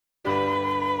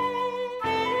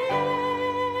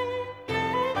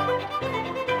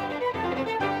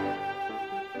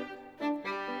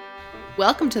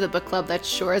Welcome to the book club that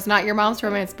sure is not your mom's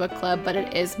romance book club, but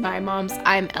it is my mom's.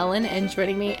 I'm Ellen, and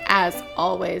joining me, as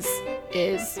always,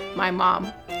 is my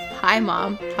mom. Hi,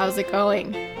 Mom. How's it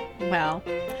going? Well,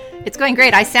 it's going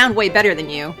great. I sound way better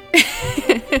than you.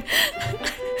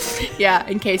 Yeah,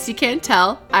 in case you can't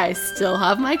tell, I still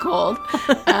have my cold.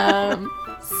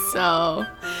 Well,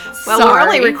 we're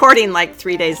only recording like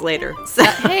 3 days later. So.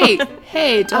 Hey,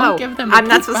 don't give them the I'm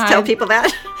not supposed to tell people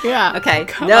that? Yeah. Okay.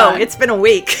 No, it's been a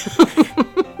week.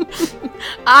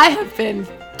 I have been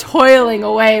toiling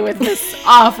away with this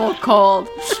awful cold.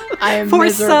 I am for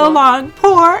miserable. So long.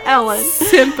 Poor Ellen.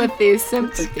 Sympathy.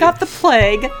 Got the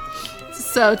plague.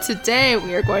 So today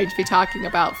we are going to be talking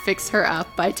about Fix Her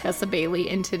Up by Tessa Bailey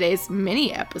in today's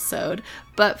mini episode.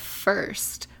 But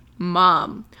first,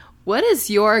 Mom, what is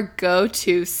your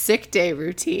go-to sick day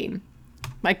routine?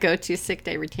 My go-to sick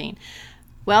day routine.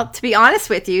 Well, to be honest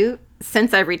with you,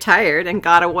 since I've retired and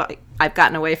I've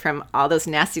gotten away from all those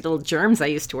nasty little germs I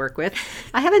used to work with,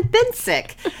 I haven't been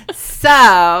sick.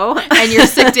 So, and your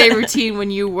sick day routine when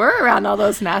you were around all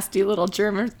those nasty little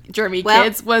germy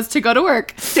kids was to go to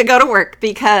work. To go to work,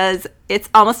 because it's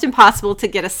almost impossible to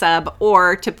get a sub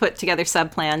or to put together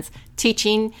sub plans.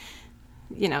 Teaching,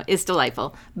 is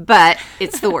delightful, but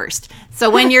it's the worst. So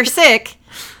when you're sick,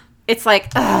 it's like,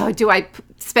 oh, do I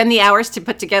spend the hours to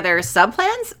put together sub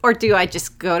plans, or do I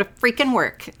just go to freaking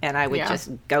work? And I would just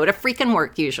go to freaking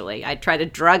work usually. I'd try to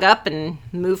drug up and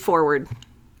move forward.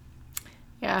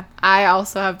 Yeah, I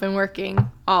also have been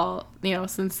working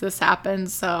since this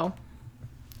happened, so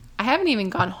I haven't even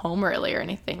gone home early or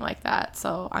anything like that,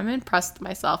 so I'm impressed with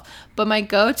myself. But my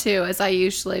go-to is I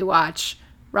usually watch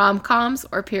rom-coms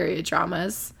or period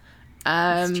dramas.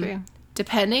 That's true.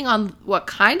 Depending on what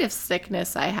kind of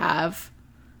sickness I have,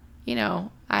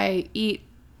 I eat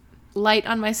light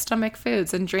on my stomach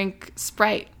foods and drink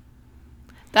Sprite.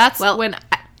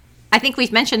 I think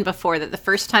we've mentioned before that the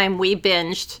first time we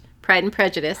binged Pride and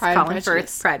Prejudice, Colin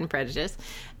Firth, Pride and Prejudice,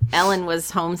 Ellen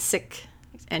was homesick,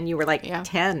 and you were like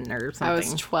 10 or something. I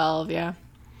was 12, yeah.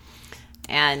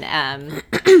 And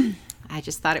I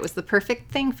just thought it was the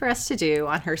perfect thing for us to do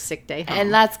on her sick day home.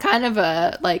 And that's kind of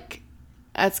a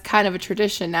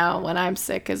tradition now when I'm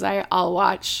sick, is I'll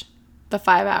watch the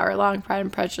 5-hour-long Pride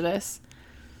and Prejudice.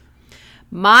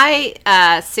 My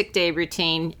sick day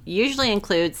routine usually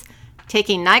includes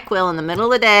taking NyQuil in the middle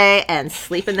of the day and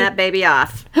sleeping that baby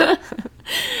off. The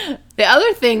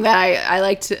other thing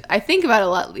that I think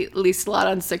about at least a lot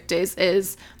on sick days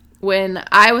is when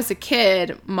I was a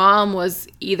kid, Mom was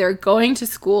either going to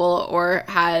school or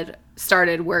had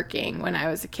started working when I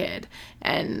was a kid.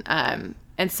 And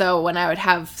so when I would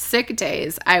have sick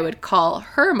days, I would call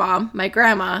her mom, my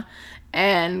grandma,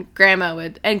 and grandma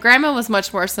was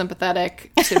much more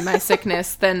sympathetic to my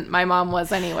sickness than my mom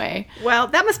was anyway. Well,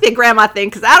 that must be a grandma thing,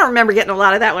 because I don't remember getting a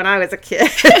lot of that when I was a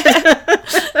kid.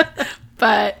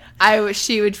 But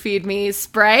she would feed me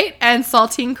Sprite and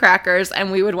saltine crackers,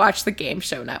 and we would watch the Game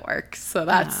Show Network. So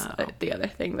that's the other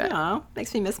thing that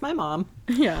makes me miss my mom.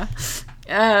 Yeah.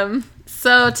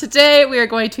 So today we are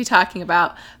going to be talking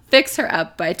about Fix Her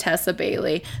Up by Tessa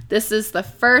Bailey. This is the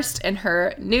first in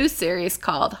her new series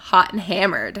called Hot and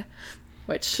Hammered,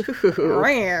 which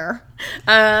rare.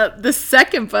 The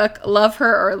second book, Love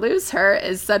Her or Lose Her,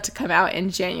 is set to come out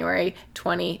in January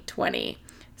 2020.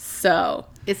 So,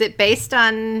 is it based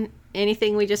on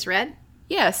anything we just read?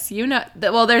 Yes,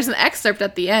 there's an excerpt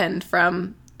at the end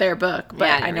from their book,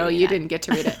 but I know you didn't get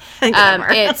to read it.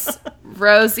 It's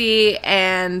Rosie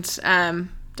and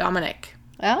Dominic.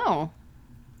 Oh.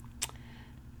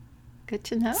 Good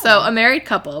to know. So a married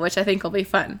couple, which I think will be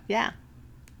fun. Yeah.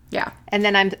 Yeah. And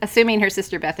then I'm assuming her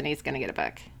sister Bethany is going to get a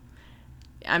book.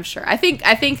 I'm sure. I think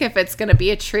if it's going to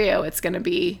be a trio, it's going to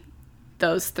be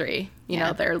those three.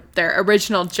 Their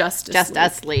original Just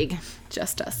Us League.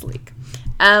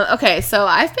 Okay, so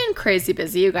I've been crazy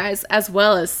busy, you guys, as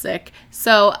well as sick.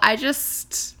 So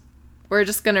we're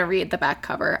just going to read the back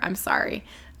cover. I'm sorry.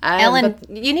 Ellen,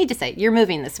 you need to say, you're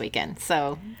moving this weekend,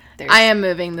 so... I am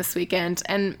moving this weekend,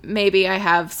 and maybe I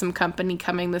have some company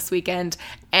coming this weekend,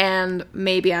 and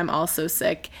maybe I'm also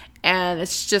sick, and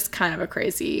it's just kind of a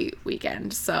crazy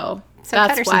weekend, so that's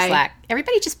cut her some slack.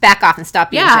 Everybody just back off and stop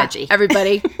being judgy.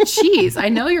 Everybody. Jeez, I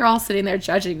know you're all sitting there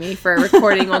judging me for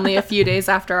recording only a few days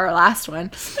after our last one.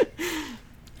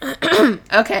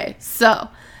 Okay, so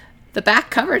The back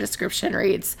cover description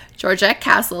reads, Georgette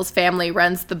Castle's family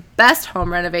runs the best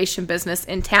home renovation business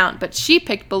in town, but she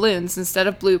picked balloons instead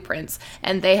of blueprints,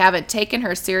 and they haven't taken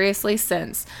her seriously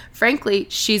since. Frankly,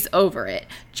 she's over it.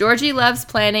 Georgie loves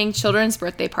planning children's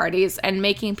birthday parties and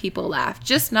making people laugh,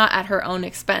 just not at her own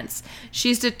expense.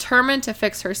 She's determined to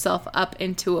fix herself up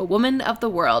into a woman of the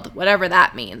world, whatever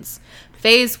that means.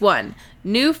 Phase 1,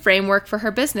 new framework for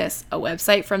her business. A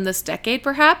website from this decade,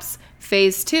 perhaps?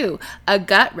 Phase 2, a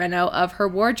gut reno of her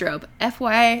wardrobe.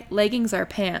 FYI, leggings are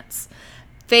pants.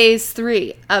 Phase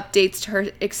 3, updates to her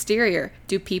exterior.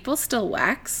 Do people still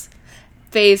wax?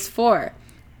 Phase 4,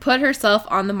 put herself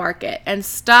on the market and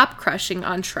stop crushing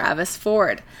on Travis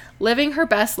Ford. Living her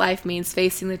best life means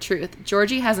facing the truth.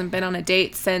 Georgie hasn't been on a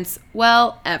date since,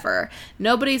 well, ever.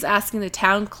 Nobody's asking the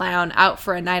town clown out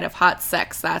for a night of hot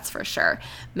sex, that's for sure.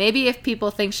 Maybe if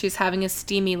people think she's having a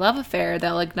steamy love affair,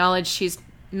 they'll acknowledge she's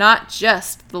not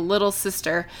just the little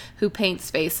sister who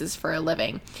paints faces for a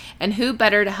living. And who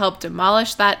better to help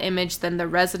demolish that image than the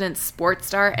resident sports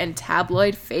star and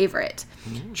tabloid favorite?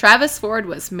 Travis Ford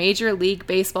was Major League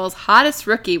Baseball's hottest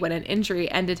rookie when an injury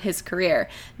ended his career.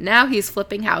 Now he's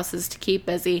flipping houses to keep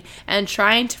busy and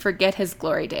trying to forget his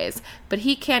glory days. But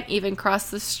he can't even cross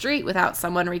the street without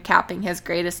someone recapping his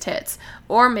greatest hits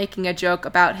or making a joke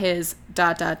about his ...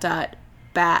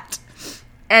 bat.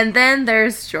 And then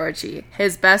there's Georgie,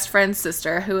 his best friend's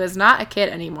sister, who is not a kid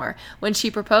anymore. When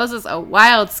she proposes a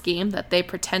wild scheme that they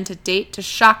pretend to date to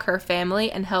shock her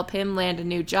family and help him land a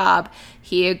new job,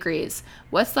 he agrees.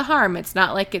 What's the harm? It's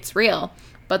not like it's real.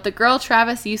 But the girl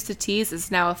Travis used to tease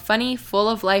is now a funny,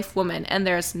 full-of-life woman, and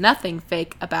there's nothing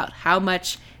fake about how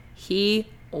much he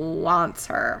wants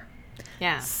her.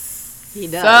 Yeah, he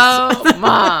does. So,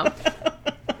 Mom,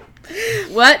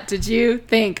 what did you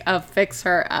think of Fix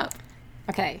Her Up?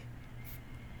 Okay.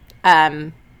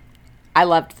 I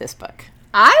loved this book.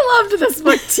 I loved this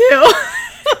book too.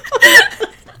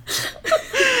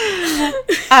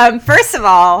 First of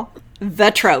all,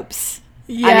 the tropes.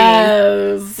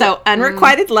 Yes. So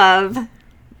unrequited love,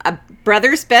 a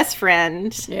brother's best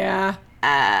friend, Yeah.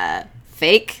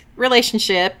 fake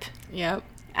relationship. Yep.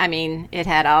 I mean, it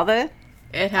had all the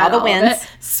It had all the wins. of it.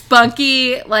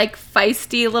 Spunky, like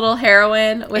feisty little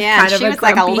heroine with kind of she a was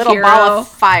like a grumpy little hero. ball of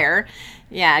fire.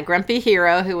 Yeah, a grumpy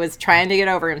hero who was trying to get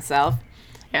over himself.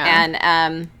 Yeah.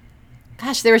 And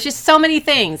gosh, there was just so many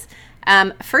things.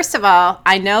 First of all,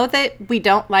 I know that we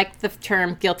don't like the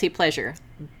term guilty pleasure,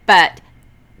 but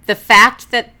the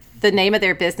fact that the name of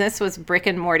their business was Brick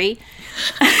and Morty.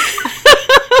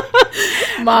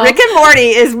 Mom, Rick and Morty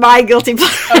is my guilty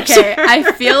pleasure. okay,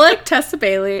 I feel like Tessa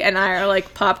Bailey and I are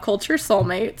like pop culture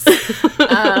soulmates.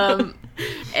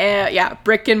 And yeah,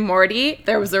 Brick and Morty.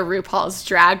 There was a RuPaul's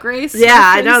Drag Race. Yeah,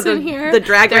 I know in here. the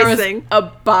drag there race was thing. A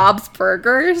Bob's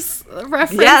Burgers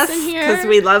reference Yes, in here. because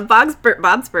we love Bob's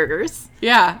Burgers.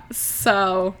 Yeah.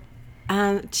 So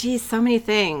Geez, so many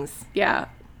things. yeah,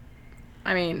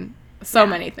 I mean, so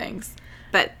many things.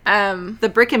 But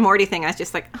The Brick and Morty thing, I was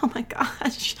just like, oh my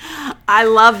gosh, I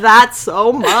love that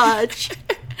so much.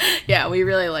 Yeah, we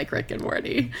really like Rick and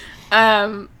Morty.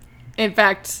 In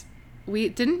fact,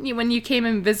 when you came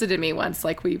and visited me once,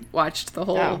 like we watched the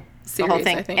whole series, the whole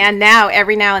thing. I think. And now,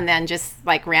 every now and then, just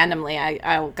like randomly,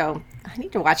 I'll go, I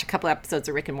need to watch a couple episodes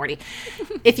of Rick and Morty.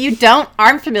 If you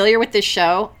aren't familiar with this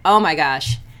show, oh my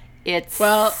gosh. It's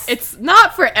not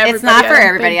for everybody. It's not for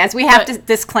everybody, as we have to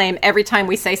disclaim every time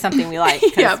we say something we like,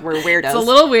 because we're weirdos. It's a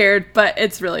little weird, but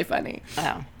it's really funny.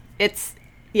 Oh, because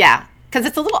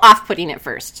it's a little off-putting at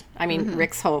first. I mean,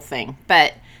 Rick's whole thing,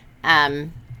 but the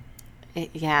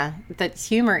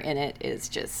humor in it is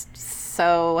just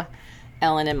so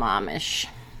Ellen and Mom-ish.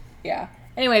 Yeah.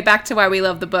 Anyway, back to why we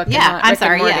love the book. Yeah, and not I'm Rick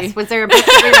sorry. and Morty. Yes, was there a book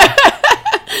that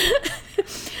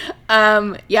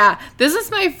Yeah, this is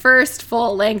my first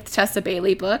full-length Tessa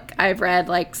Bailey book. I've read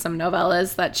like some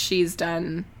novellas that she's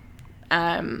done.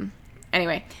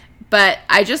 Anyway, but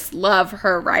I just love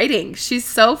her writing. She's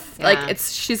so like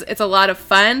it's a lot of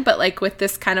fun, but like with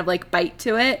this kind of like bite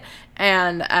to it.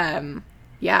 And I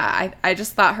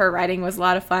just thought her writing was a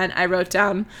lot of fun. I wrote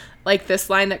down like this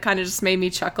line that kind of just made me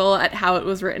chuckle at how it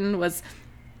was written was.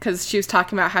 Because she was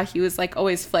talking about how he was, like,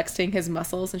 always flexing his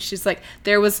muscles. And she's like,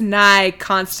 there was nigh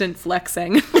constant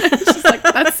flexing. She's like,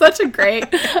 that's such a great...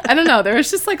 I don't know. There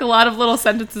was just, like, a lot of little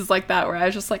sentences like that where I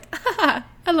was just like, I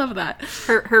love that.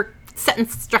 her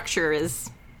sentence structure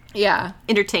is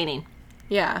entertaining.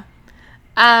 Yeah.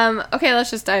 Okay,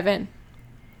 let's just dive in.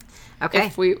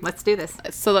 Okay, let's do this.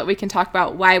 So that we can talk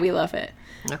about why we love it.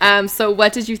 Okay. So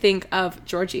what did you think of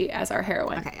Georgie as our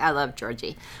heroine? Okay, I love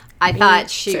Georgie. I thought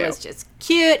she was just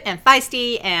cute and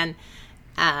feisty and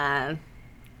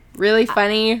really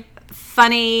funny.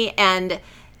 funny. And,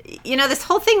 this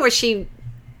whole thing where she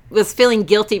was feeling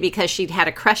guilty because she'd had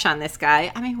a crush on this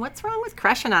guy. I mean, what's wrong with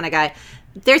crushing on a guy?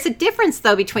 There's a difference,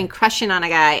 though, between crushing on a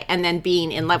guy and then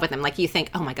being in love with him. Like, you think,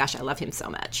 oh, my gosh, I love him so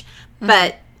much. Mm-hmm.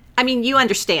 But, I mean, you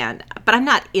understand. But I'm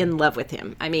not in love with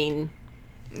him. I mean...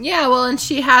 Yeah, well, and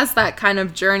she has that kind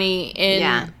of journey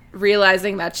in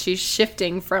realizing that she's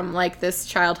shifting from, like, this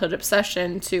childhood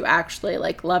obsession to actually,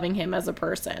 like, loving him as a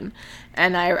person.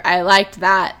 And I liked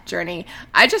that journey.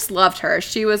 I just loved her.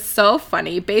 She was so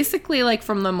funny. Basically, like,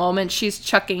 from the moment she's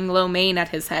chucking lo mein at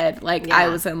his head, like, I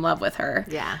was in love with her.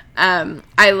 Yeah.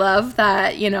 I love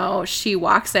that, she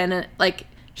walks in and, like,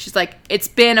 she's like, it's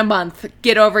been a month.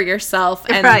 Get over yourself.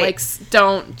 And, like,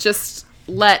 don't just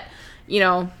let,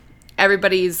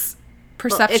 everybody's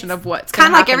perception of what's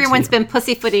kind of like everyone's been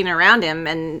pussyfooting around him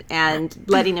and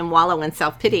letting him wallow in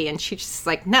self-pity, and she's just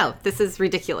like, no, this is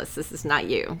ridiculous. This is not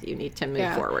you. You need to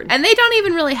move forward. And they don't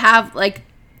even really have, like,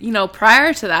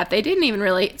 prior to that, they didn't even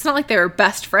really, it's not like they were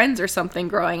best friends or something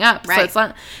growing up. Right.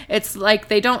 So it's like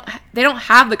they don't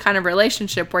have the kind of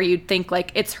relationship where you'd think,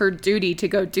 like, it's her duty to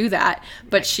go do that,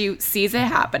 but she sees it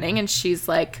happening and she's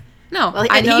like, no, well,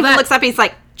 I know he even looks up, he's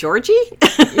like, Georgie?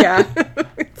 Yeah.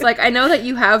 It's like, I know that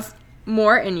you have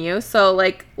more in you, so,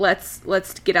 like, let's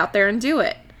get out there and do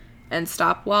it and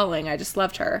stop wallowing. I just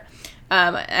loved her.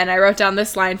 And I wrote down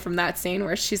this line from that scene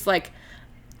where she's like,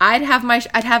 I'd have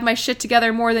my shit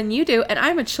together more than you do, and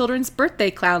I'm a children's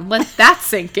birthday clown. Let that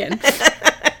sink in.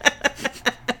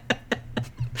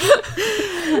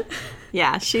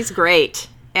 Yeah, she's great.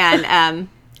 And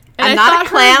I'm not a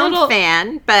clown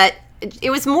fan, but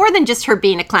it was more than just her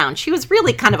being a clown. She was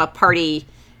really kind of a party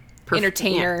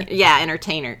entertainer.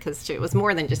 Entertainer, because it was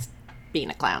more than just being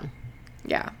a clown.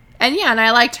 Yeah. And I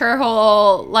liked her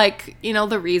whole, like,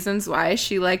 the reasons why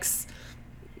she likes,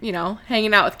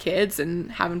 hanging out with kids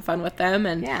and having fun with them.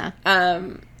 And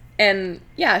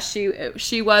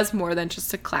she was more than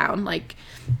just a clown. Like,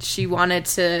 she wanted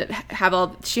to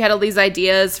she had all these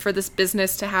ideas for this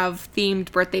business to have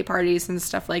themed birthday parties and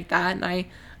stuff like that. And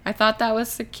I thought that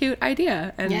was a cute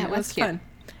idea, and it was fun.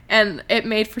 And it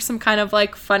made for some kind of,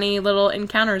 like, funny little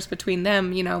encounters between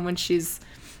them, when she's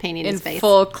painting his face,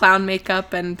 full clown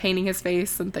makeup and painting his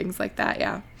face and things like that,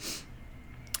 yeah.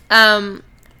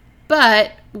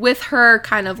 But with her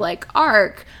kind of, like,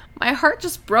 arc, my heart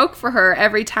just broke for her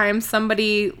every time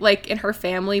somebody, like, in her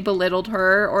family belittled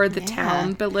her or the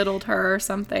town belittled her or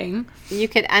something. You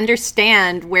could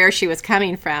understand where she was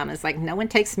coming from. It's like, no one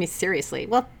takes me seriously.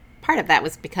 Well, part of that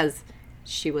was because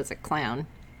she was a clown.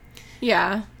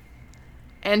 Yeah.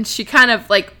 And she kind of,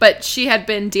 like, but she had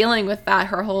been dealing with that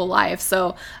her whole life.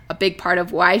 So a big part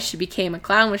of why she became a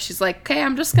clown was she's like, okay,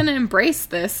 I'm just going to embrace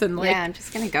this and, like, I'm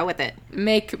just going to go with it.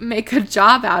 Make a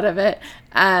job out of it.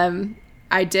 I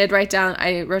wrote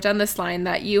down this line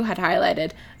that you had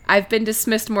highlighted. I've been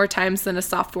dismissed more times than a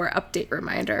software update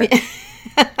reminder.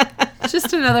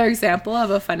 Just another example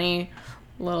of a funny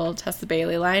little Tessa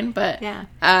Bailey line. But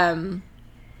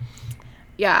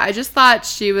I just thought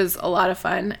she was a lot of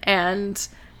fun. And,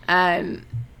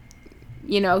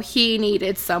 he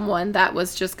needed someone that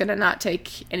was just going to not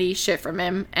take any shit from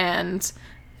him and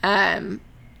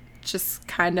just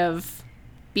kind of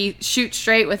shoot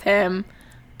straight with him,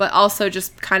 but also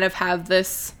just kind of have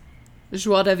this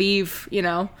joie de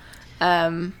vivre,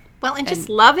 just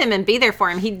love him and be there for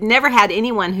him. He never had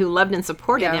anyone who loved and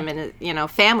supported him,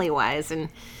 and family-wise. And,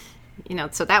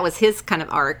 so that was his kind of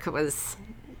arc was...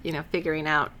 figuring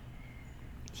out,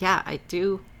 I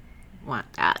do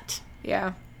want that.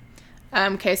 Yeah.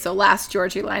 Okay, so last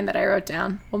Georgie line that I wrote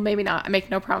down. Well, maybe not. I make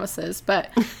no promises. But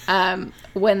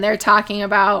when they're talking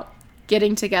about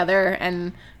getting together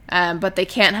and but they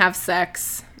can't have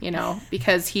sex,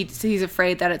 because he's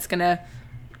afraid that it's going to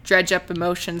dredge up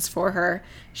emotions for her.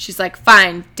 She's like,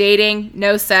 fine, dating,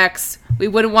 no sex. We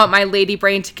wouldn't want my lady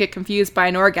brain to get confused by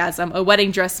an orgasm. A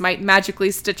wedding dress might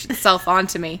magically stitch itself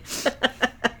onto me.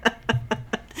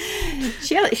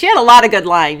 She had a lot of good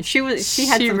lines. She had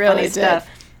some really funny stuff.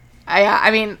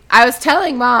 I mean, I was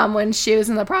telling Mom when she was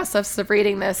in the process of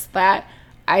reading this that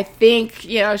I think,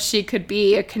 she could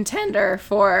be a contender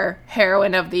for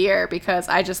Heroine of the Year because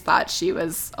I just thought she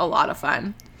was a lot of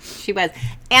fun. She was.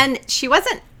 And she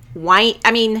wasn't white.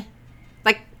 I mean,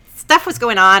 like, stuff was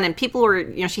going on and people were,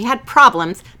 she had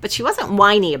problems, but she wasn't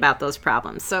whiny about those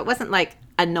problems. So it wasn't, like,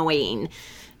 annoying.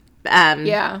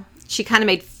 She kind of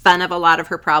made fun of a lot of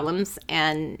her problems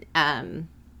and,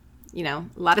 a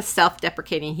lot of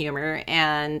self-deprecating humor.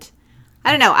 And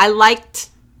I don't know, I liked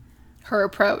her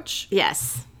approach.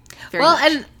 Yes. Well,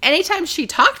 much. And anytime she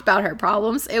talked about her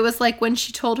problems, it was like when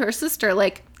she told her sister,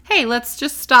 like, hey, let's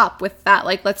just stop with that.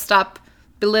 Like, let's stop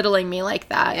belittling me like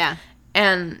that. Yeah.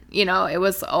 And, you know, it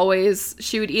was always,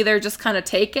 she would either just kind of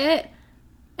take it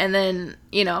and then,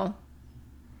 you know,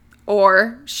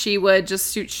 or she would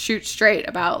just shoot straight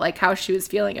about, like, how she was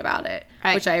feeling about it,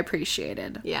 right. which I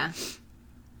appreciated. Yeah.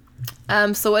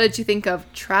 So what did you think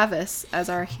of Travis as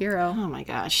our hero? Oh, my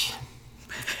gosh.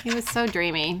 He was so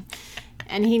dreamy.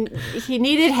 And he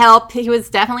needed help. He was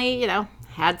definitely, you know,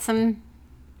 had some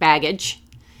baggage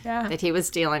that he was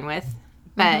dealing with.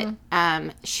 But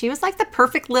she was like the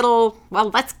perfect little, well,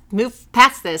 let's move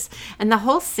past this. And the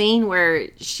whole scene where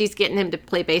she's getting him to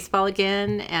play baseball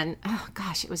again. And, oh,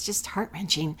 gosh, it was just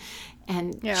heart-wrenching.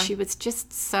 And she was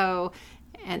just so...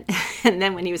 And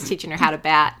then when he was teaching her how to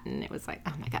bat, and it was like,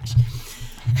 oh, my gosh.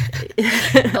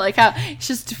 Like how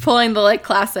she's just pulling the, like,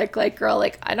 classic, like, girl,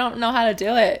 like, I don't know how to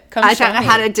do it. I don't know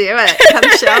how to do it. Come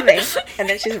show me. And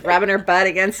then she's rubbing her butt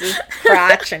against his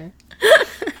crotch. And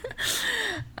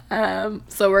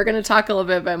so we're going to talk a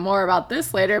little bit more about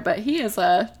this later, but he is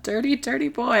a dirty, dirty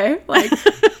boy. Like,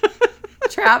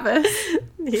 Travis.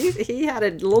 He had a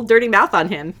little dirty mouth on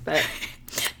him, but...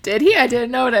 Did he? I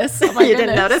didn't notice. Oh my You goodness.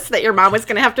 didn't notice that your mom was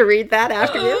going to have to read that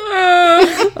after you?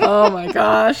 Oh my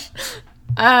gosh.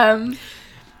 No,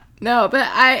 but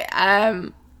I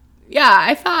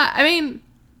thought, I mean,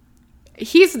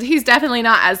 he's definitely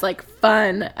not as, like,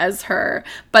 fun as her,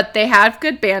 but they have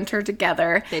good banter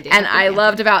together. They do. And I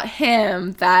loved about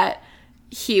him that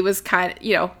he was kind of,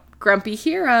 you know, grumpy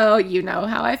hero. You know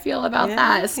how I feel about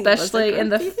that, especially in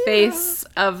the face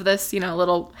of this, you know,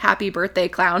 little happy birthday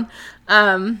clown.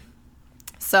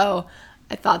 So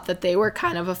I thought that they were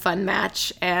kind of a fun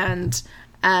match, and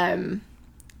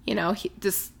you know,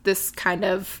 this kind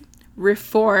of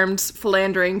reformed,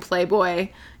 philandering playboy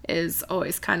is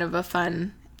always kind of a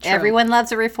fun trope. Everyone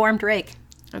loves a reformed rake.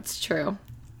 That's true.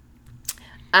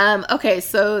 Okay,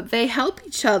 so they help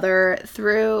each other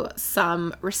through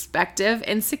some respective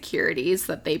insecurities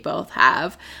that they both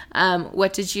have.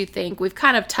 What did you think? We've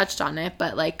kind of touched on it,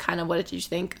 but, like, kind of what did you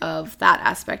think of that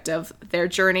aspect of their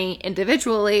journey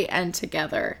individually and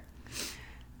together?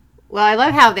 Well, I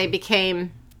love how they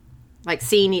became, like,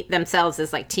 seeing themselves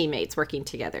as, like, teammates working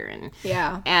together.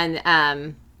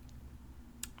 And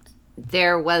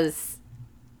there was...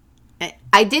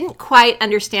 I didn't quite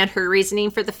understand her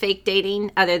reasoning for the fake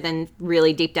dating, other than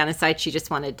really deep down inside she just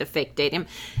wanted to fake date him.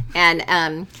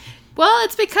 And well,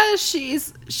 it's because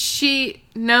she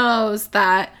knows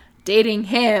that dating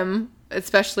him,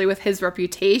 especially with his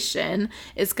reputation,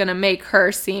 is going to make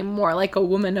her seem more like a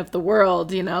woman of the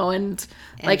world, you know, and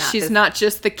like she's not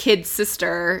just the kid's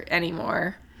sister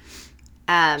anymore.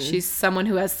 She's someone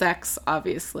who has sex,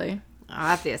 obviously.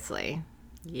 Obviously.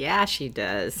 Yeah, she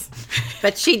does.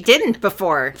 But she didn't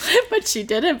before. But she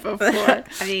didn't before.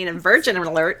 I mean, a virgin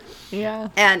alert. Yeah.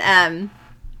 And,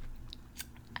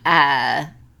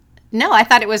 no, I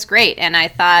thought it was great. And I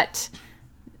thought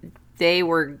they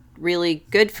were really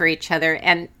good for each other.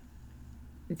 And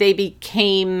they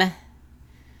became,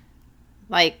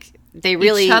 like, they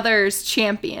really... each other's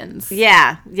champions.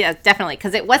 Yeah, definitely.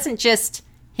 Because it wasn't just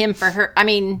him for her. I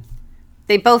mean,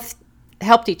 they both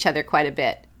helped each other quite a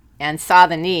bit. And saw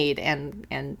the need and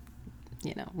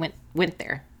you know, went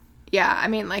there. Yeah, I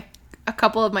mean, like, a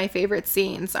couple of my favorite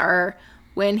scenes are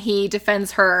when he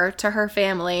defends her to her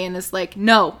family and is like,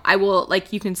 no, I will,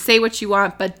 like, you can say what you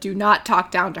want, but do not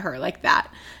talk down to her like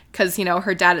that. Because, you know,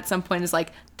 her dad at some point is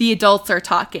like, the adults are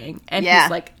talking. And he's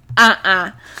like,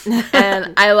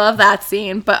 And I love that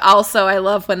scene. But also I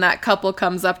love when that couple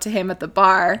comes up to him at the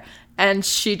bar and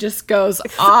she just goes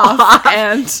off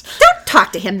and... Don't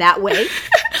talk to him that way.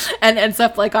 And ends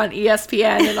up, like, on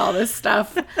ESPN and all this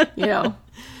stuff, you know,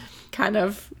 kind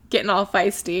of getting all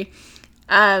feisty.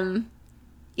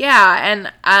 Yeah,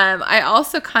 and I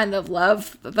also kind of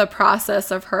love the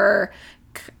process of her,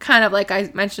 kind of like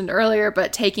I mentioned earlier,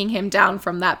 but taking him down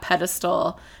from that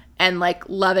pedestal and, like,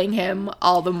 loving him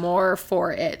all the more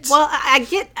for it. Well, I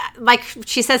get, like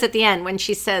she says at the end, when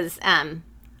she says, I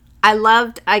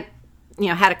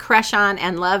had a crush on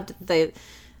and loved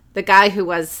the guy who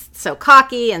was so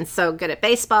cocky and so good at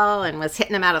baseball and was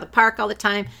hitting him out of the park all the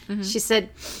time. Mm-hmm. She said,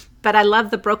 but I love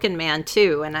the broken man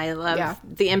too. And I love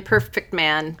the imperfect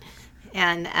man.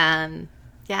 And,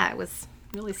 it was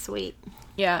really sweet.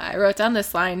 Yeah, I wrote down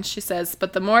this line. She says,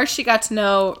 but the more she got to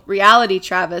know reality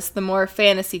Travis, the more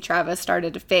fantasy Travis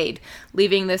started to fade,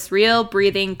 leaving this real,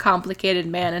 breathing, complicated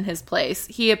man in his place.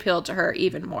 He appealed to her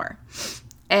even more.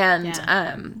 And,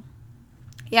 and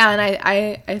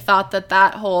I thought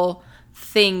that whole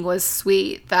thing was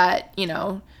sweet, that, you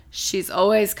know, she's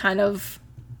always kind of,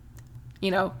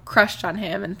 you know, crushed on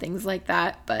him and things like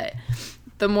that. But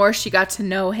the more she got to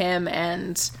know him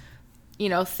and,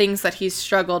 things that he's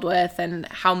struggled with and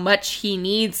how much he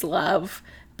needs love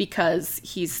because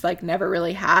he's like never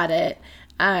really had it.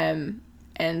 And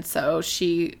so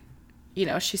she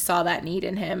saw that need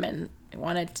in him and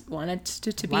wanted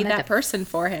to be that person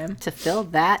for him. To fill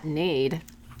that need.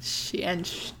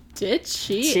 Did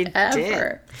she ever?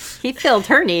 Did. He filled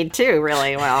her need too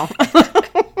really well.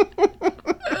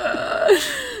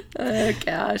 Oh,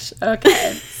 gosh.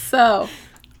 Okay. So,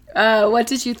 what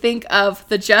did you think of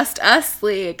the Just Us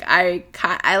League? I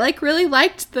really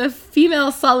liked the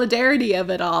female solidarity of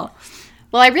it all.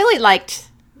 Well, I really liked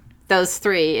those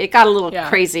three. It got a little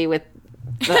crazy with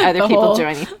the other people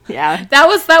joining. Yeah. That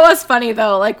was funny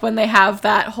though, like when they have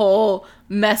that whole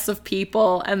mess of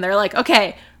people and they're like,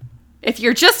 okay, if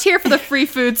you're just here for the free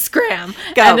food scram,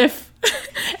 go.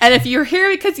 And if you're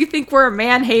here because you think we're a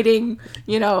man-hating,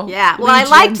 Yeah. Well, I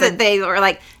liked that they were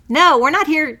like, no, we're not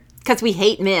here because we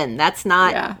hate men. That's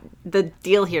not the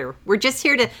deal here. We're just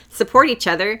here to support each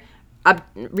other,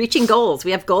 reaching goals.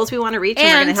 We have goals we want to reach, and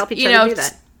we're going to help each other do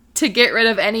that. To get rid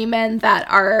of any men that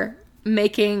are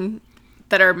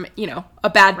a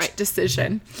bad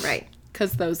decision. Right.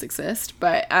 Because those exist.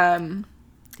 But,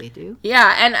 they do.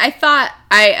 Yeah, and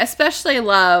I especially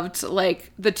loved,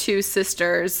 like, the two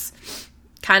sisters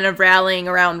kind of rallying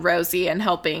around Rosie and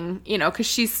helping, because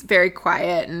she's very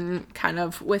quiet and kind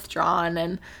of withdrawn,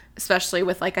 and especially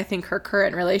with, like, I think her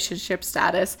current relationship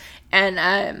status.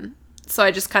 And so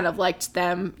I just kind of liked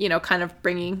them, kind of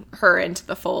bringing her into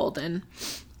the fold and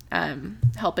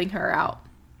helping her out.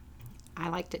 I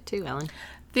liked it too, Ellen.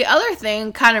 The other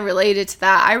thing kind of related to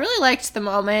that, I really liked the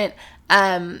moment,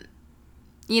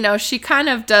 she kind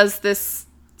of does this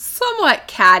somewhat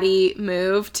catty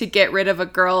move to get rid of a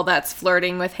girl that's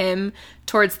flirting with him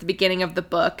towards the beginning of the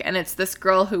book. And it's this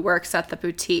girl who works at the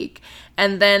boutique.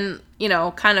 And then,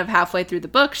 kind of halfway through the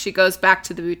book, she goes back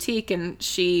to the boutique and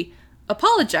she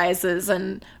apologizes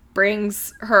and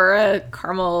brings her a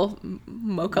caramel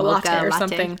mocha latte or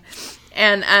something.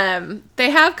 And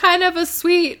they have kind of a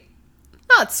sweet,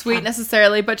 not sweet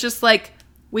necessarily, but just like,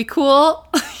 we cool,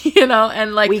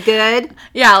 and like... We good?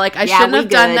 Yeah, like, I shouldn't have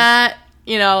done that,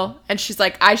 and she's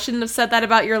like, I shouldn't have said that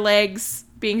about your legs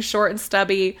being short and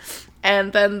stubby,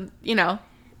 and then, and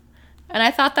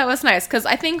I thought that was nice, because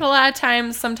I think a lot of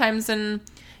times, sometimes in,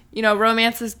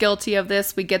 romance is guilty of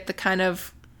this, we get the kind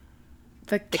of...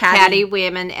 The catty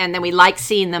women, and then we like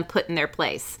seeing them put in their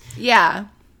place. Yeah,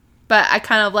 but I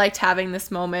kind of liked having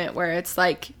this moment where it's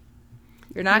like,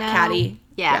 you're not catty.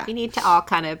 Yeah, we need to all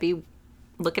kind of be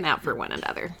looking out for one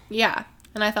another. Yeah,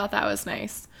 and I thought that was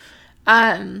nice.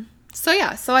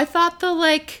 So I thought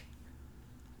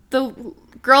the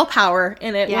girl power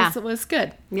in it was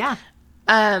good. Yeah.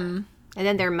 And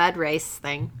then their mud race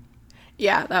thing.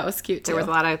 Yeah, that was cute too. There was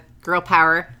a lot of girl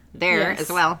power there as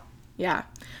well. Yeah.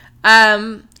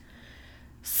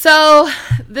 So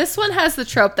this one has the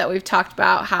trope that we've talked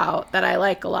about that I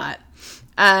like a lot.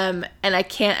 And I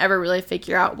can't ever really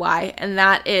figure out why. And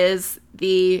that is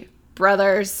the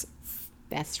brother's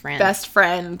best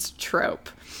friend trope.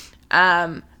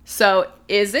 So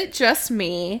is it just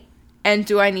me? And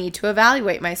do I need to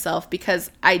evaluate myself?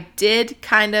 Because I did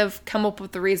kind of come up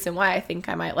with the reason why I think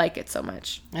I might like it so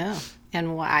much. Oh,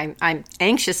 and why I'm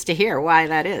anxious to hear why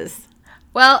that is.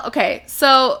 Well, okay.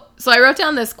 So I wrote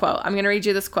down this quote. I'm going to read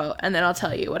you this quote, and then I'll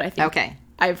tell you what I think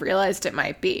I've realized it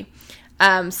might be.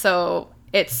 So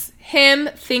it's him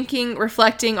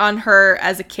reflecting on her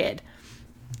as a kid.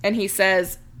 And he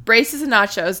says, braces and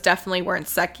nachos definitely weren't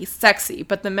sexy,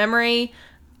 but the memory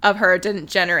of her didn't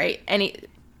generate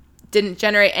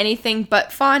anything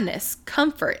but fondness,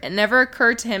 comfort. It never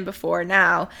occurred to him before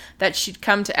now that she'd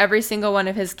come to every single one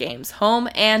of his games, home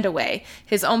and away.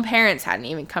 His own parents hadn't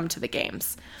even come to the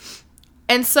games.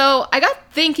 And so I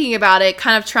got thinking about it,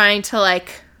 kind of trying to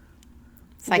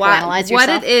psychoanalyze yourself. What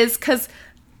it is, because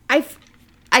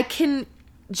I can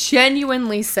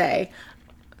genuinely say,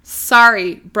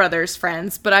 sorry, brother's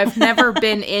friends, but I've never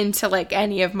been into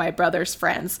any of my brother's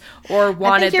friends or wanted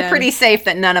them. I think you're pretty safe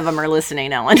that none of them are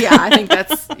listening, Ellen. Yeah, I think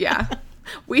that's, yeah.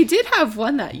 We did have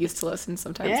one that used to listen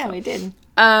sometimes. Yeah, we did.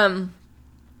 But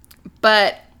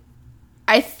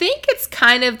I think it's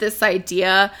kind of this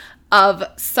idea of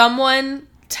someone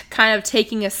kind of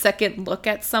taking a second look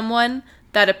at someone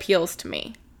that appeals to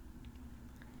me.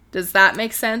 Does that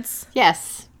make sense?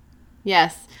 Yes.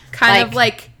 Kind of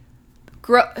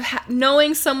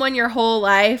knowing someone your whole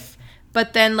life,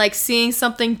 but then seeing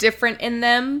something different in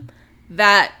them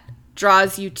that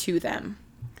draws you to them.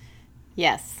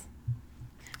 Yes.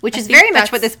 Which is very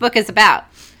much what this book is about.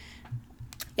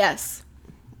 Yes.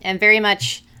 And very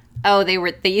much oh,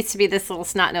 they used to be this little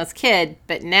snot-nosed kid,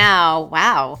 but now,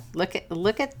 wow, look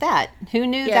at that. Who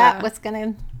knew that was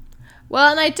going to...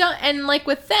 Well, and like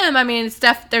with them, I mean,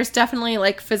 there's definitely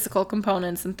like physical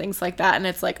components and things like that, and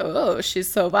it's like, oh, she's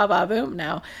so ba boom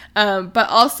now. But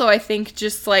also, I think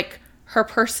just like her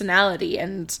personality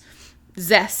and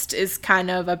zest is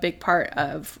kind of a big part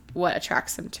of what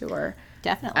attracts him to her.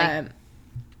 Definitely.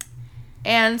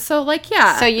 And so, like,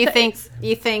 yeah. So you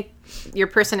think your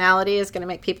personality is going to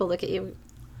make people look at you,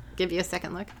 give you a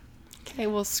second look? Okay,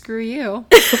 well, screw you.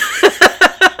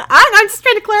 I'm just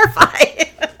trying to clarify.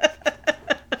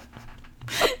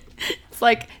 It's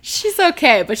like, she's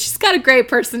okay, but she's got a great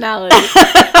personality.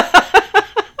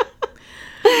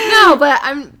 No,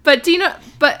 but do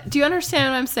you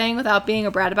understand what I'm saying without being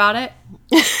a brat about it?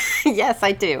 Yes,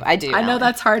 I do. I know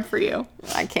that's hard for you.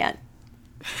 I can't.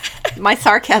 My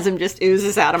sarcasm just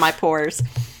oozes out of my pores.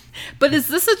 But is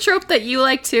this a trope that you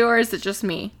like too, or is it just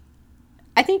me?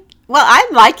 I think, well, I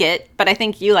like it, but I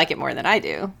think you like it more than I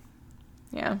do.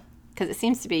 Yeah. Because it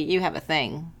seems to be you have a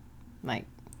thing. Like,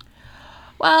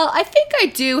 well, I think I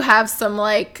do have some,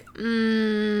 like,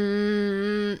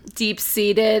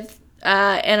 deep-seated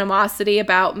animosity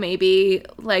about maybe,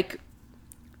 like,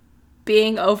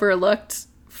 being overlooked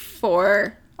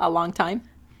for... a long time?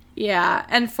 Yeah,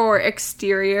 and for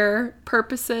exterior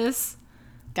purposes.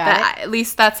 Got it. At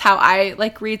least that's how I,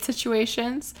 like, read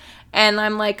situations. And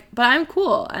I'm like, but I'm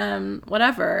cool,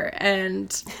 whatever.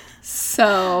 And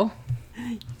so...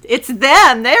 It's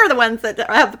them. They're the ones that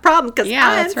have the problem because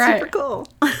I'm super cool.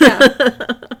 Yeah.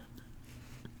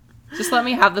 Just let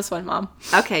me have this one, Mom.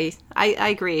 Okay, I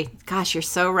agree. Gosh, you're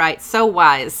so right. So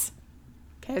wise.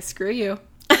 Okay, screw you.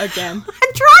 Again.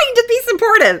 I'm trying to be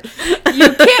supportive.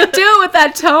 You can't do it with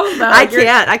that tone, though. I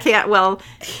can't. Well,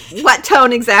 what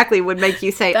tone exactly would make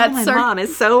you say, my mom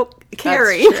is so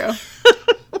caring? That's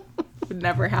true. Would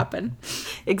never happen.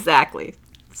 Exactly.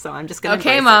 So I'm just going to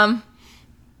Okay, Mom.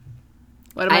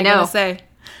 What am I going to say?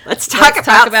 Let's talk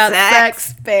about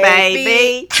sex,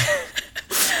 baby.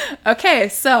 Okay,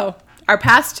 so our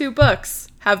past two books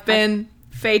have been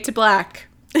Fade to Black.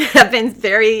 Have been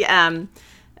very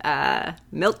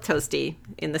milk toasty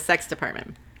in the sex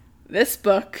department. This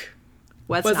book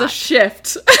was not. A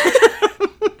shift.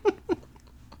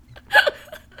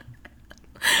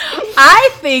 I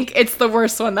think it's the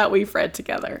worst one that we've read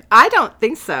together. I don't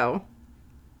think so.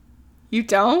 You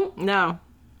don't? No.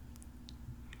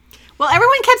 Well,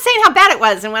 everyone kept saying how bad it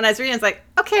was, and when I was reading, I was like,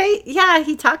 okay, yeah,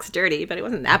 he talks dirty, but it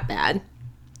wasn't that bad.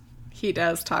 He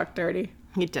does talk dirty.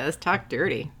 He does talk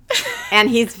dirty. And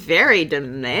he's very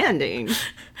demanding.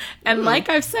 And like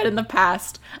I've said in the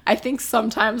past, I think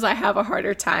sometimes I have a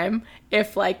harder time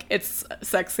if, like, it's a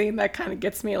sex scene that kind of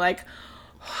gets me, like,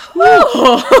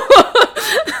 whoa.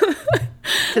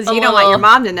 Because you don't want your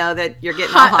mom to know that you're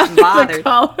getting all hot and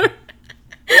bothered.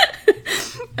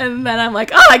 And then I'm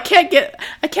like, oh, I can't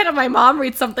have my mom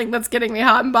read something that's getting me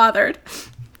hot and bothered.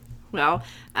 Well,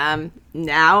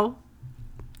 now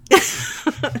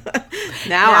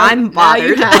I'm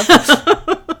bothered.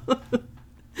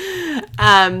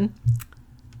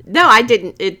 No, I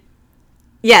didn't.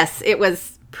 Yes, it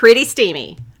was pretty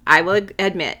steamy, I will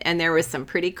admit. And there was some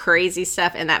pretty crazy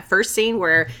stuff in that first scene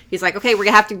where he's like, okay, we're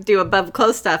going to have to do above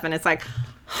close stuff. And it's like,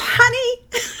 honey.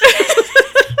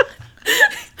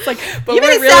 It's like, but you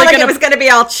made it sound like it was going to be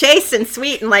all chaste and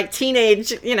sweet and like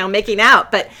teenage, making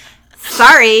out. But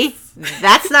sorry,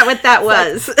 that's not what that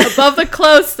was. Like above the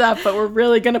clothes stuff, but we're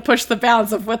really going to push the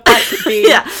bounds of what that could be.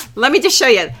 Yeah, let me just show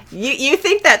you. You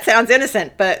think that sounds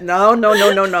innocent, but no.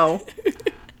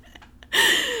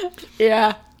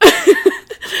 Yeah.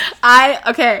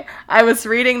 I was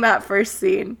reading that first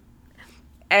scene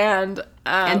and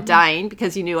dying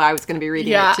because you knew I was going to be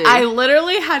reading it too. I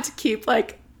literally had to keep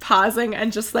like pausing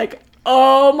and just like,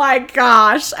 oh my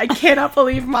gosh, I cannot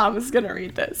believe Mom is gonna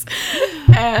read this.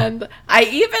 And I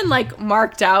even like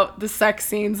marked out the sex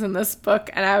scenes in this book,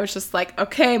 and I was just like,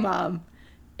 okay, Mom,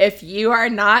 if you are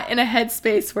not in a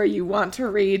headspace where you want to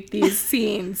read these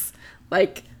scenes,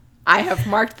 like, I have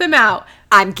marked them out.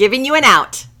 I'm giving you an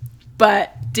out.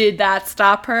 But did that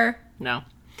stop her? No,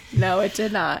 it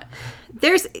did not.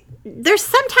 There's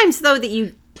sometimes though that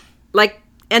you like.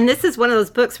 And this is one of those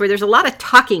books where there's a lot of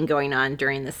talking going on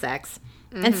during the sex.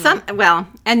 Mm-hmm. And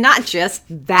and not just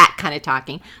that kind of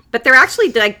talking, but they're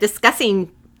actually like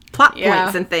discussing plot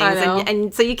points and things.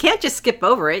 And so you can't just skip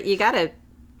over it. You got to,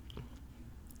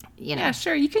 Yeah,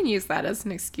 sure. You can use that as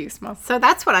an excuse, Mom. So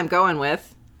that's what I'm going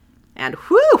with. And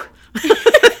whew.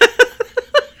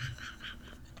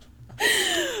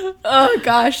 Oh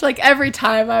gosh, like every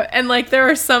time and like there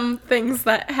were some things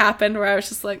that happened where I was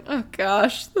just like, oh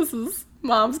gosh, this is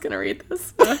Mom's gonna read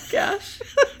this. Oh gosh.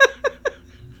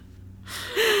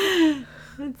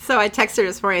 So I texted her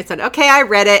this morning and said, okay, I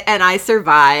read it and I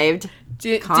survived. Do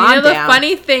you know the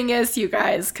funny thing is, you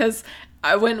guys, because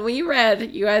when we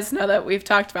read, you guys know that we've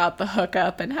talked about the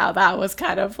hookup and how that was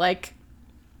kind of like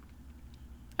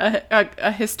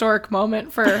a historic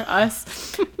moment for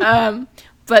us.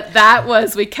 But that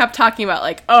was, we kept talking about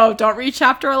like, oh, don't read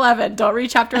chapter 11. Don't read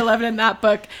chapter 11 in that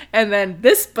book. And then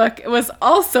this book was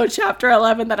also chapter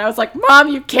 11 that I was like, Mom,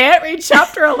 you can't read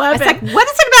chapter 11. I was like, what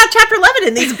is it about chapter 11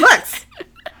 in these books?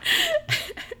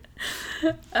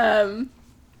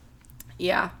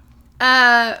 Yeah.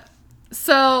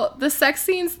 So the sex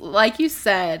scenes, like you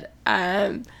said,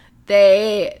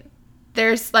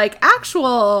 there's like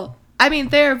actual, I mean,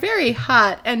 they're very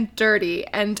hot and dirty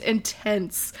and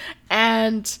intense,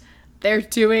 and they're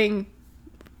doing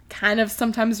kind of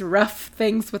sometimes rough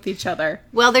things with each other.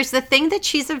 Well, there's the thing that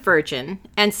she's a virgin,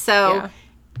 and so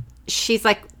she's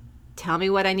like, tell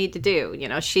me what I need to do. You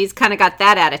know, she's kind of got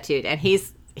that attitude, and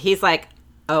he's like,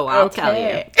 oh, I'll tell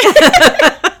you.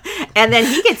 And then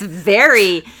he gets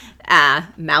very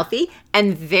mouthy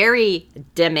and very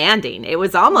demanding. It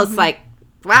was almost like,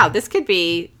 wow, this could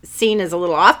be seen as a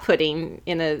little off-putting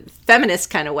in a feminist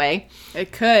kind of way.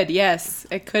 It could, yes.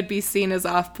 It could be seen as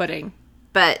off-putting.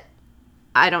 But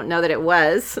I don't know that it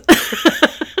was.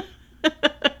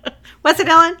 Was it,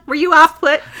 Ellen? Were you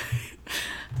off-put?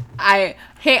 I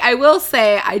will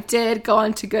say I did go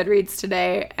onto Goodreads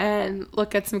today and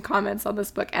look at some comments on this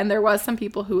book, and there was some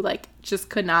people who like just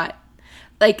could not,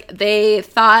 like, they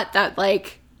thought that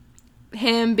like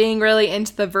him being really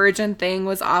into the virgin thing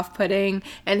was off-putting,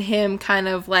 and him kind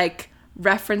of like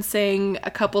referencing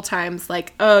a couple times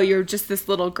like, oh, you're just this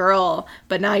little girl,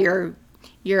 but now you're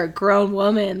a grown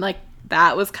woman, like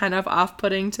that was kind of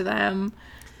off-putting to them.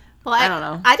 Well, I don't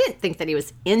know. I didn't think that he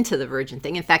was into the virgin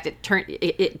thing. In fact,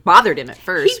 it bothered him at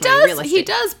first. He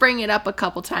does bring it up a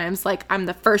couple times, like, I'm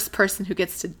the first person who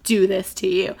gets to do this to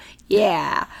you.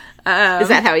 Yeah. Is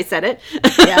that how he said it?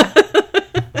 Yeah.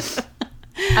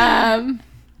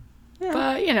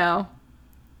 But, you know.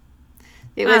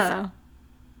 It was, I don't know.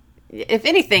 If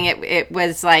anything, it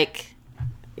was like,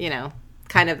 you know,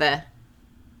 kind of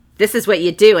this is what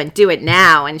you do and do it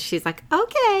now. And she's like,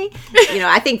 okay. You know,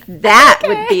 I think that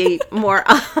would be more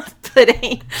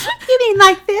off-putting. You mean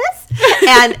like this?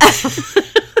 And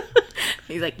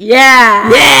he's like,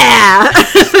 yeah. Yeah.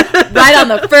 Right on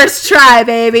the first try,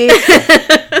 baby.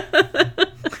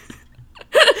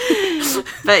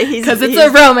 But because it's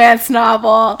a romance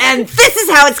novel. And this is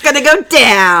how it's going to go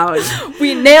down.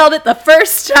 We nailed it the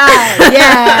first time.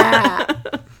 Yeah.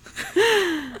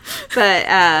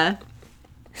 But,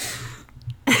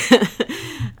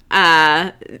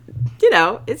 you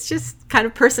know, it's just kind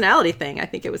of personality thing. I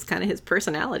think it was kind of his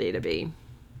personality to be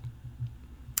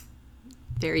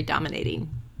very dominating.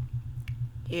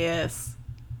 Yes,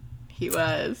 he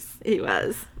was. He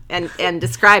was, and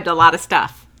described a lot of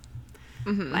stuff,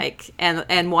 like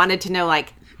and wanted to know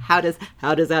like how does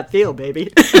that feel,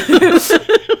 baby?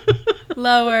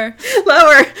 Lower.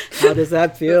 How does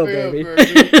that feel, baby?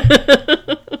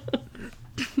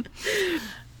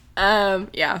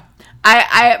 Yeah.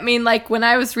 I mean, like, when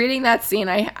I was reading that scene,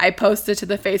 I posted to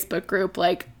the Facebook group,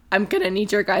 like, I'm going to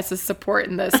need your guys' support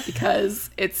in this because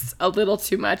it's a little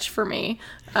too much for me.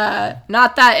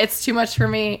 Not that it's too much for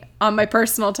me on my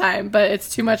personal time, but it's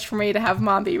too much for me to have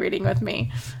Mom be reading with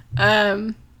me.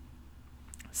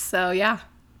 So, yeah.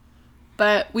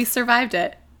 But we survived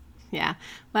it. Yeah.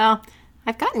 Well,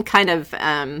 I've gotten kind of...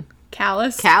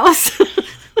 Callous?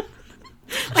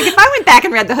 Like, if I went back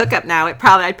and read the hookup now, I'd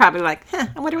probably be like, I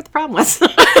wonder what the problem was.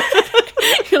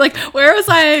 You're like, where was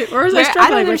I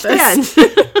struggling with this?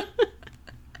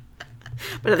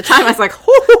 But at the time, I was like,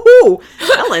 hoo,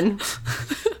 Ellen.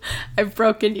 I've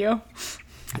broken you.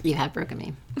 You have broken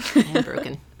me. I am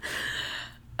broken.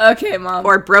 Okay, Mom.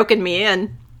 Or broken me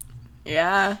in.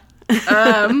 Yeah.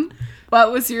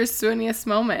 What was your swooniest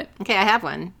moment? Okay, I have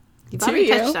one. You've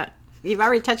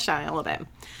already touched on it a little bit.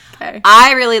 Okay.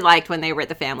 I really liked when they were at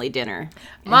the family dinner.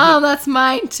 Mom, that's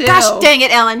mine too. Gosh dang it,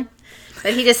 Ellen.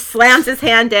 But he just slams his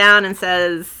hand down and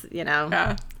says, you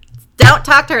know, don't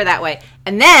talk to her that way.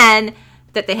 And then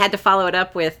that they had to follow it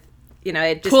up with, you know,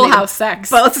 it just pool house sex.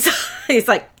 Both. He's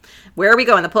like, where are we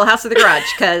going? The pool house or the garage?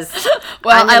 Because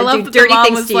well, I love do dirty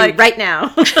things to you right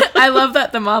now. I love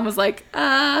that the mom was like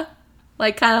kind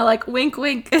of like wink,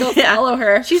 wink, go follow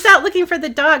her. She's out looking for the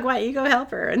dog. Why don't you go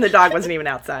help her? And the dog wasn't even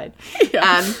outside.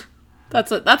 Yeah.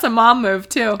 That's a mom move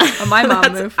too. My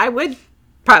mom move. I would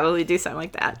probably do something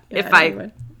like that if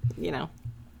I you know,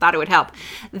 thought it would help.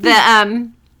 The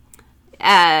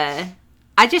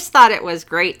I just thought it was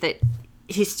great that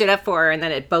he stood up for her, and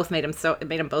then it made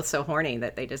them both so horny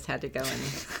that they just had to go and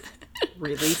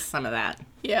release some of that.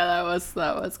 Yeah, that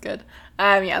was good.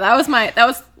 Yeah, that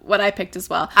was what I picked as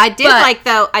well. I did like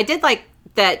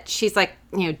that she's like,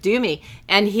 do me.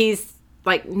 And he's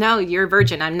like, no, you're a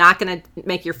virgin. I'm not going to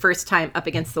make your first time up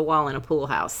against the wall in a pool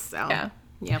house. So,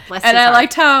 yeah, bless and his I heart.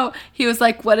 liked how he was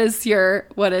like, what is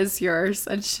yours?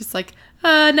 And she's like,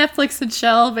 Netflix and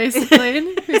chill, basically.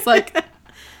 And he's like,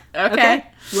 okay.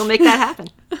 We'll make that happen.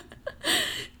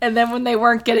 And then when they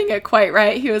weren't getting it quite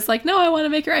right, he was like, no, I want to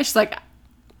make it right. She's like,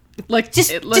 just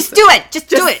do it. Just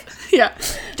do it. Yeah.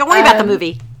 Don't worry about the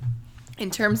movie.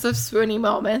 In terms of swoony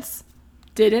moments,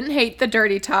 didn't hate the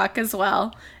dirty talk as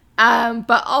well.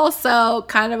 But also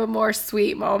kind of a more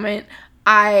sweet moment.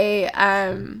 I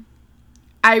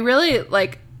really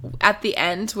like at the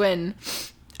end when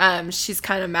she's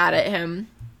kind of mad at him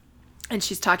and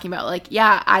she's talking about like,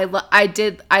 yeah, I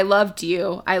loved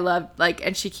you. I loved like,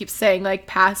 and she keeps saying like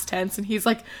past tense and he's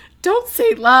like, don't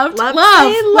say loved, love.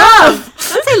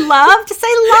 Don't say love, to say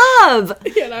love.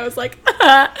 Yeah, and I was like,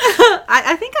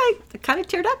 I think I kind of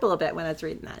teared up a little bit when I was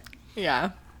reading that.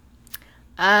 Yeah.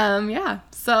 Yeah.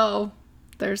 So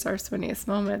there's our swinniest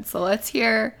moment. So let's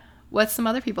hear what some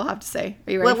other people have to say.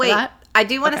 Are you ready for that? I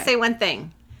do want to say one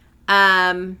thing.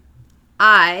 I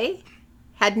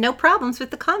had no problems with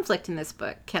the conflict in this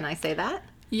book. Can I say that?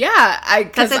 Yeah,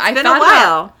 because it's been a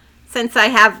while since I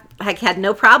have had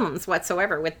no problems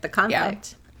whatsoever with the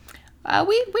conflict. Yeah.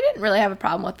 We didn't really have a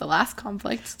problem with the last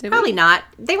conflict, did we? Probably not.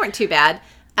 They weren't too bad.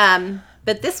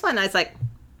 But this one, I was like,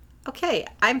 okay,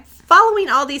 I'm following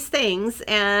all these things,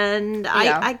 and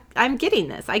I'm getting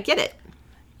this. I get it.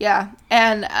 Yeah,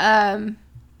 and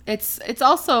it's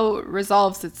also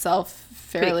resolves itself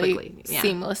fairly quickly,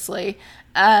 seamlessly.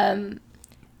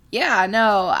 Yeah,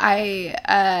 no,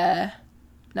 I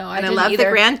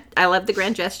love the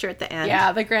grand gesture at the end.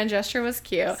 Yeah, the grand gesture was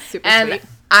cute. Super sweet.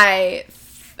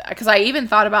 Because I even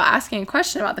thought about asking a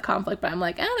question about the conflict, but I'm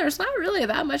like, there's not really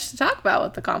that much to talk about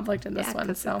with the conflict in this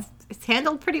one. So it's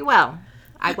handled pretty well.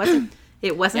 It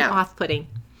wasn't off-putting.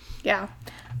 Yeah.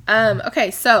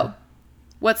 Okay, so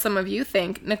what some of you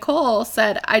think. Nicole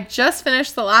said, I just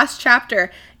finished the last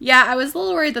chapter. Yeah, I was a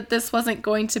little worried that this wasn't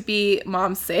going to be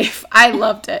mom safe. I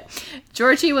loved it.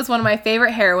 Georgie was one of my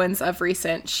favorite heroines of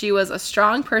recent. She was a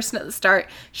strong person at the start.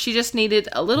 She just needed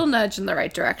a little nudge in the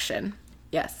right direction.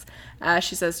 Yes.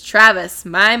 She says, Travis,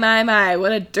 my,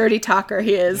 what a dirty talker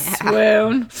he is. Yeah.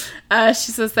 Swoon.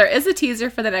 She says, there is a teaser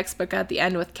for the next book at the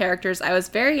end with characters I was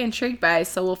very intrigued by,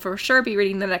 so we'll for sure be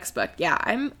reading the next book. Yeah,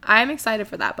 I'm excited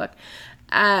for that book.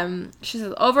 She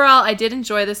says, overall, I did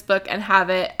enjoy this book and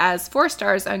have it as 4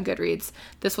 stars on Goodreads.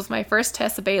 This was my first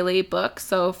Tessa Bailey book,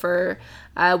 so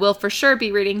we'll for sure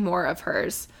be reading more of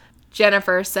hers.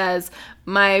 Jennifer says,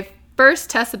 my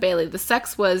first Tessa Bailey, the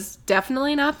sex was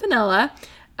definitely not vanilla.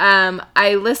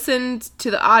 I listened to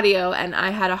the audio and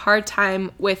I had a hard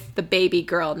time with the baby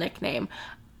girl nickname.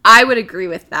 I would agree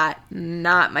with that.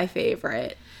 Not my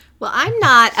favorite. Well, I'm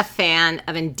not a fan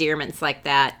of endearments like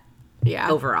that.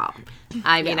 Yeah. Overall.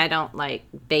 I mean, I don't like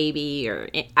baby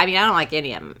I don't like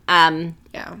any of them.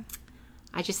 Yeah.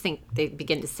 I just think they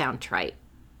begin to sound trite.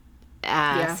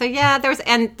 So yeah, there was,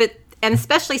 and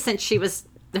especially since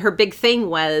her big thing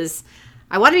was,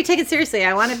 I want to be taken seriously.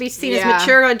 I want to be seen as a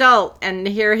mature adult, and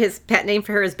here his pet name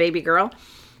for her is Baby Girl.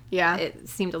 Yeah. It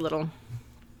seemed a little.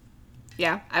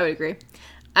 Yeah, I would agree.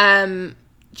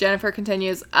 Jennifer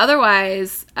continues, other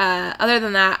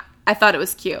than that, I thought it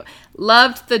was cute.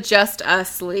 Loved the Just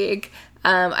Us League.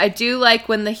 I do like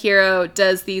when the hero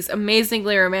does these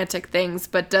amazingly romantic things,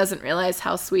 but doesn't realize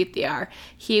how sweet they are.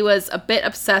 He was a bit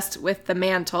obsessed with the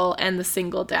mantle and the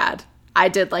single dad. I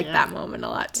did like that moment a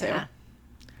lot, too. Yeah.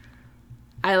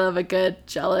 I love a good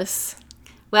jealous.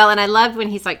 Well, and I loved when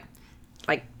he's like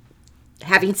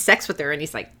having sex with her, and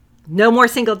he's like, no more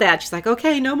single dad. She's like,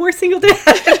 okay, no more single dad.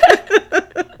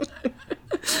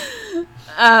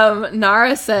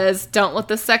 Nara says, don't let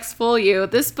the sex fool you.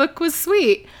 This book was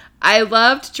sweet. I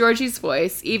loved Georgie's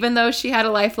voice. Even though she had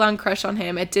a lifelong crush on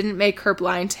him, it didn't make her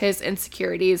blind to his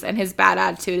insecurities and his bad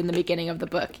attitude in the beginning of the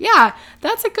book. Yeah,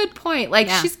 that's a good point.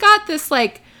 She's got this,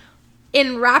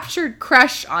 enraptured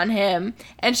crush on him,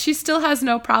 and she still has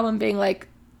no problem being,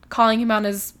 calling him on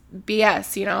his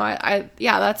BS,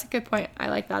 yeah, that's a good point. I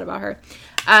like that about her.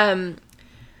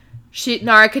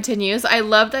 Nara continues, I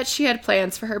love that she had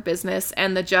plans for her business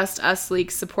and the Just Us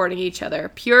League supporting each other.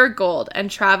 Pure gold.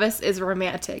 And Travis is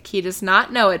romantic. He does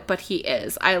not know it, but he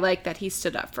is. I like that he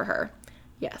stood up for her.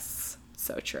 Yes,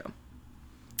 so true.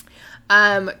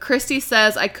 Christy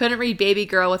says, I couldn't read Baby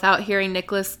Girl without hearing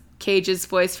Nicolas Cage's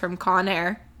voice from Con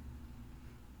Air.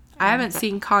 I haven't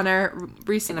seen Connor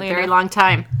recently. In a very long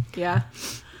time. Yeah.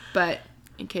 But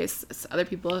in case other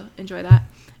people enjoy that.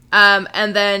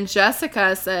 And then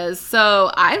Jessica says,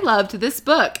 so I loved this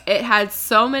book. It had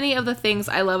so many of the things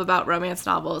I love about romance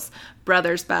novels.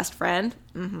 Brother's best friend.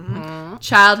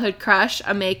 Childhood crush,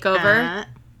 a makeover.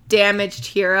 Damaged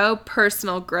hero,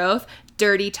 personal growth.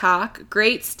 Dirty talk,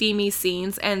 great steamy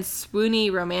scenes, and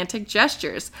swoony romantic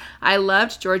gestures. I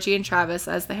loved Georgie and Travis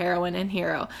as the heroine and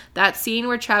hero. That scene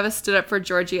where Travis stood up for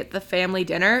Georgie at the family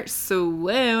dinner,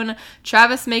 swoon.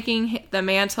 Travis making the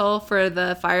mantle for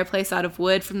the fireplace out of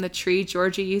wood from the tree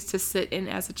Georgie used to sit in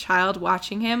as a child,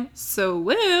 watching him,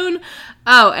 swoon.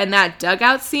 Oh, and that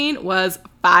dugout scene was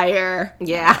fire.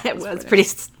 Yeah, it was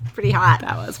pretty hot.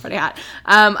 That was pretty hot.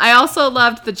 I also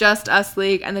loved the Just Us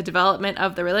League and the development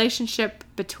of the relationship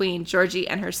between Georgie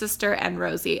and her sister and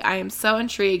Rosie. I am so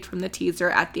intrigued from the teaser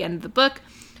at the end of the book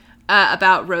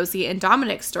about Rosie and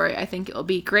Dominic's story. I think it'll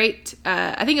be great.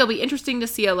 I think it'll be interesting to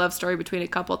see a love story between a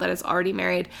couple that is already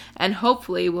married, and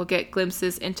hopefully we'll get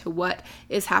glimpses into what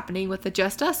is happening with the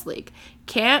Just Us League.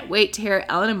 Can't wait to hear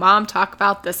Ellen and Mom talk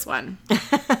about this one.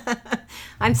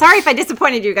 I'm sorry if I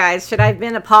disappointed you guys. Should I have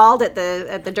been appalled at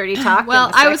the dirty talk?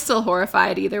 Well, I was still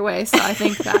horrified either way, so I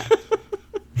think that...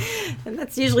 And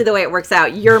that's usually the way it works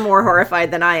out. You're more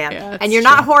horrified than I am. Yeah, and you're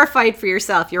not horrified for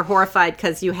yourself. You're horrified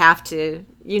because you have to,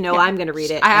 I'm going to read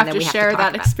it. I have to share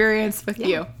that experience with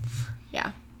you.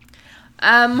 Yeah.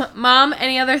 Mom,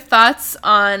 any other thoughts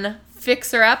on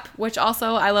Fixer Up, which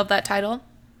also, I love that title.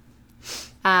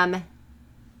 Yeah,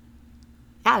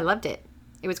 I loved it.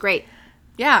 It was great.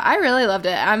 Yeah, I really loved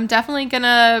it. I'm definitely going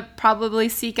to probably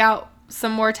seek out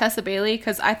some more Tessa Bailey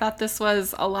because I thought this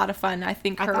was a lot of fun. I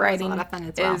think her writing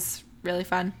is really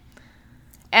fun.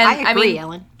 And I agree,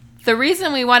 Ellen. The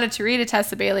reason we wanted to read a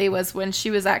Tessa Bailey was when she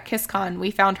was at KissCon,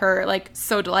 we found her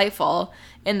so delightful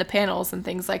in the panels and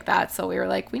things like that. So we were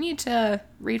like, we need to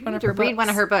read one of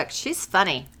her books. She's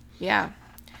funny. Yeah.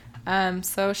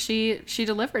 So she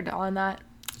delivered on that.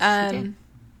 She did.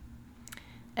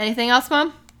 Anything else,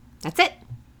 Mom? That's it.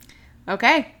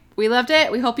 Okay. We loved it.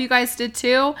 We hope you guys did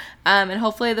too. And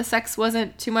hopefully the sex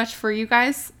wasn't too much for you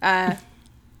guys.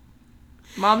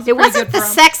 Mom's It wasn't the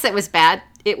sex that was bad.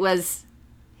 It was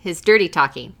his dirty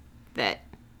talking that...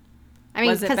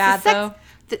 was it bad, though?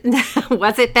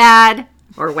 Was it bad?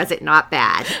 Or was it not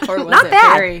bad? Or was not it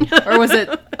bad. Or was it,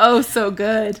 oh, so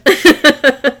good?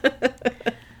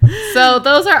 So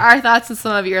those are our thoughts and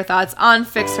some of your thoughts on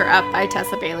Fix Her Up by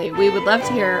Tessa Bailey. We would love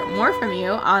to hear more from you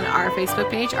on our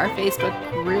Facebook page, our Facebook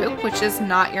group, which is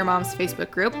Not Your Mom's Facebook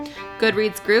group,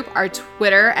 Goodreads group, our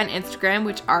Twitter and Instagram,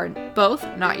 which are both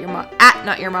at Not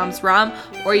Your Mom's Rom,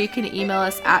 or you can email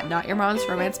us at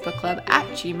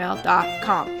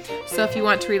notyourmomsromancebookclub@gmail.com. So if you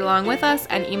want to read along with us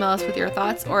and email us with your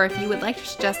thoughts, or if you would like to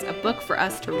suggest a book for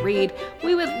us to read,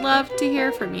 we would love to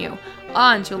hear from you.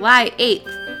 On July 8th,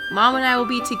 Mom and I will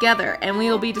be together and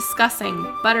we will be discussing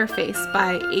Butterface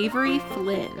by Avery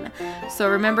Flynn. So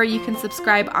remember, you can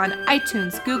subscribe on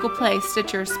iTunes, Google Play,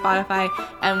 Stitcher, Spotify,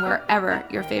 and wherever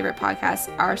your favorite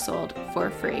podcasts are sold for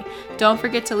free. Don't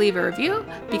forget to leave a review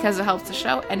because it helps the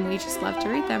show and we just love to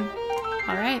read them.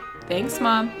 All right. Thanks,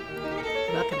 Mom.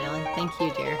 Welcome, Ellen. Thank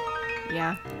you, dear.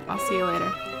 Yeah. I'll see you later.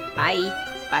 Bye.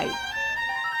 Bye.